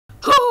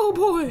Oh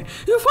boy,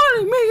 you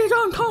finally made it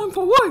on time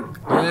for work.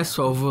 Yes,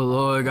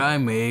 Overlord, I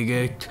made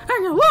it.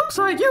 And it looks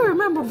like you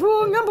remember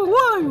rule number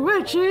 1,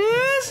 which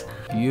is...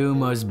 You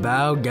must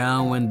bow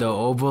down when the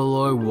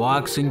Overlord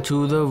walks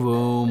into the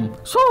room.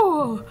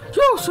 Sora,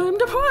 you seem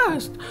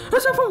depressed.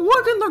 Is it from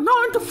working the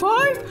 9 to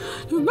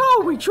 5? You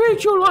know we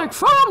treat you like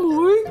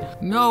family.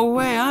 No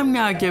way, I'm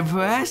not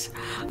depressed.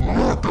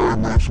 Look at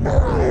my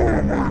smile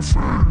on my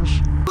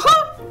face.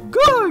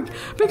 Good,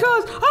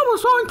 because I was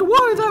starting to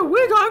worry that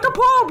we got a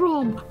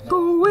problem.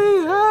 Do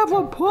we have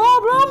a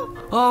problem?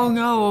 Oh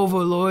no,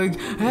 Overlord,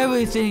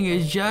 everything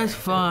is just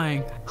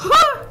fine.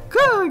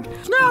 Good.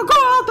 Now go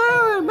out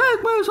there and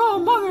make me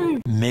some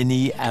money.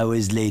 Many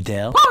hours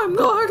later. I'm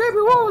glad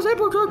everyone was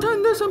able to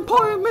attend this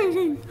important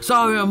meeting.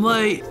 Sorry I'm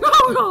late.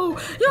 No,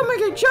 you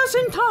make it just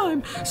in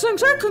time,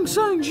 since it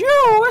concerns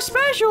you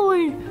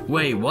especially.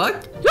 Wait,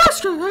 what?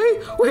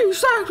 Yesterday, we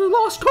sadly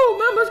lost 2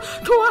 members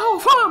to our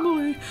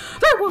family.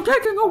 They were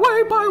taken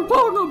away by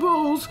Warner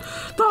Bros.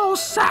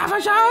 Those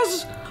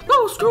savages!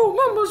 Those 2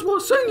 members were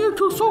senior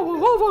to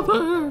Sora over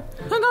there.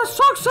 And that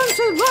sucks since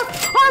they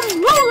left,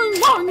 I'm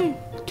losing money.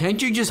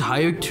 Can't you just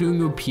hire 2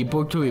 new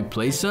people to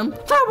replace them?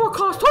 That would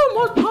cost too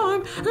much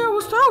time, and it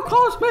would still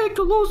cost me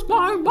to lose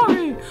my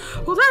money.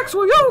 Well, thanks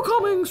for you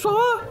coming,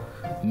 Sora.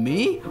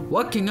 Me?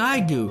 What can I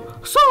do?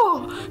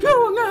 Sora, you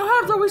will now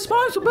have the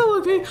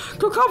responsibility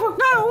to cover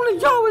not only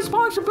your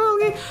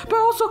responsibility, but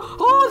also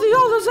all the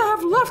others that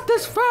have left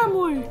this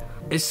family.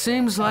 It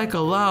seems like a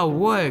lot of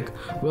work.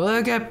 Will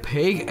I get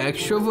paid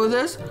extra for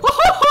this?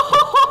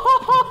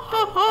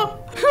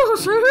 You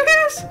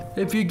serious?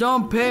 If you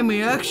don't pay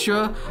me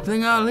extra,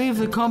 then I'll leave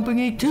the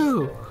company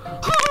too.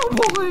 Oh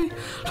boy,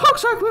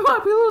 looks like we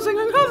might be losing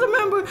another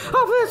member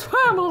of this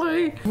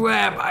family.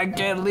 Crap, I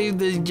can't leave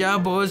this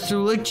job or else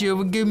Lucia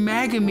will get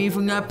mad at me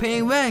for not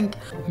paying rent.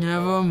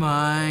 Never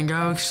mind,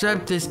 I'll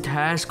accept this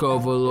task,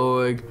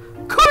 Overlord.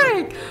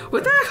 Great!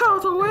 With that out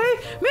of the way,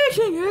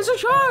 meeting is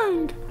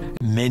adjourned.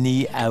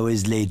 Many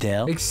hours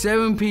later. It's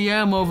 7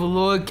 p.m.,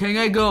 Overlord. Can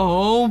I go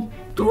home?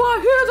 Do I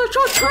hear that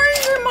you're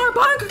trading in my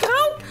bank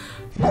account?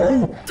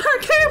 No. That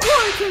keep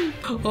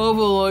working.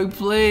 Overlord,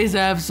 please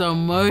have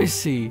some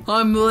mercy.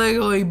 I'm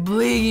literally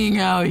bleeding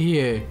out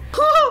here.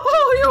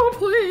 Oh, you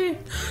please.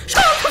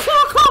 Shut the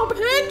fuck up,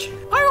 bitch.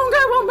 I don't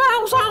give a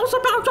mouse house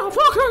about your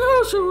fucking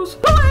issues.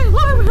 Please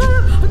leave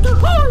here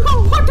until I know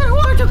what the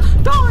work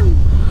is done.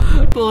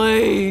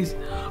 Please.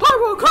 I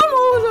will come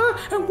over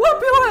there and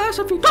whoop your ass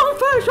if you don't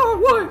finish your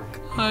work.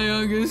 I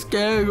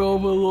understand,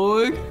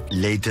 Overlord.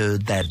 Later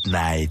that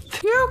night.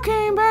 You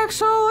came back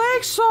so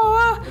late,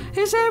 Sora.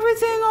 Is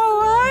everything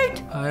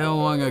alright? I don't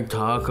want to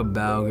talk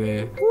about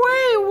it.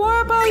 Wait,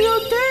 what about your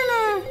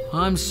dinner?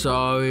 I'm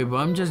sorry, but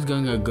I'm just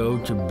gonna go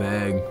to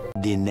bed.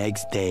 The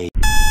next day.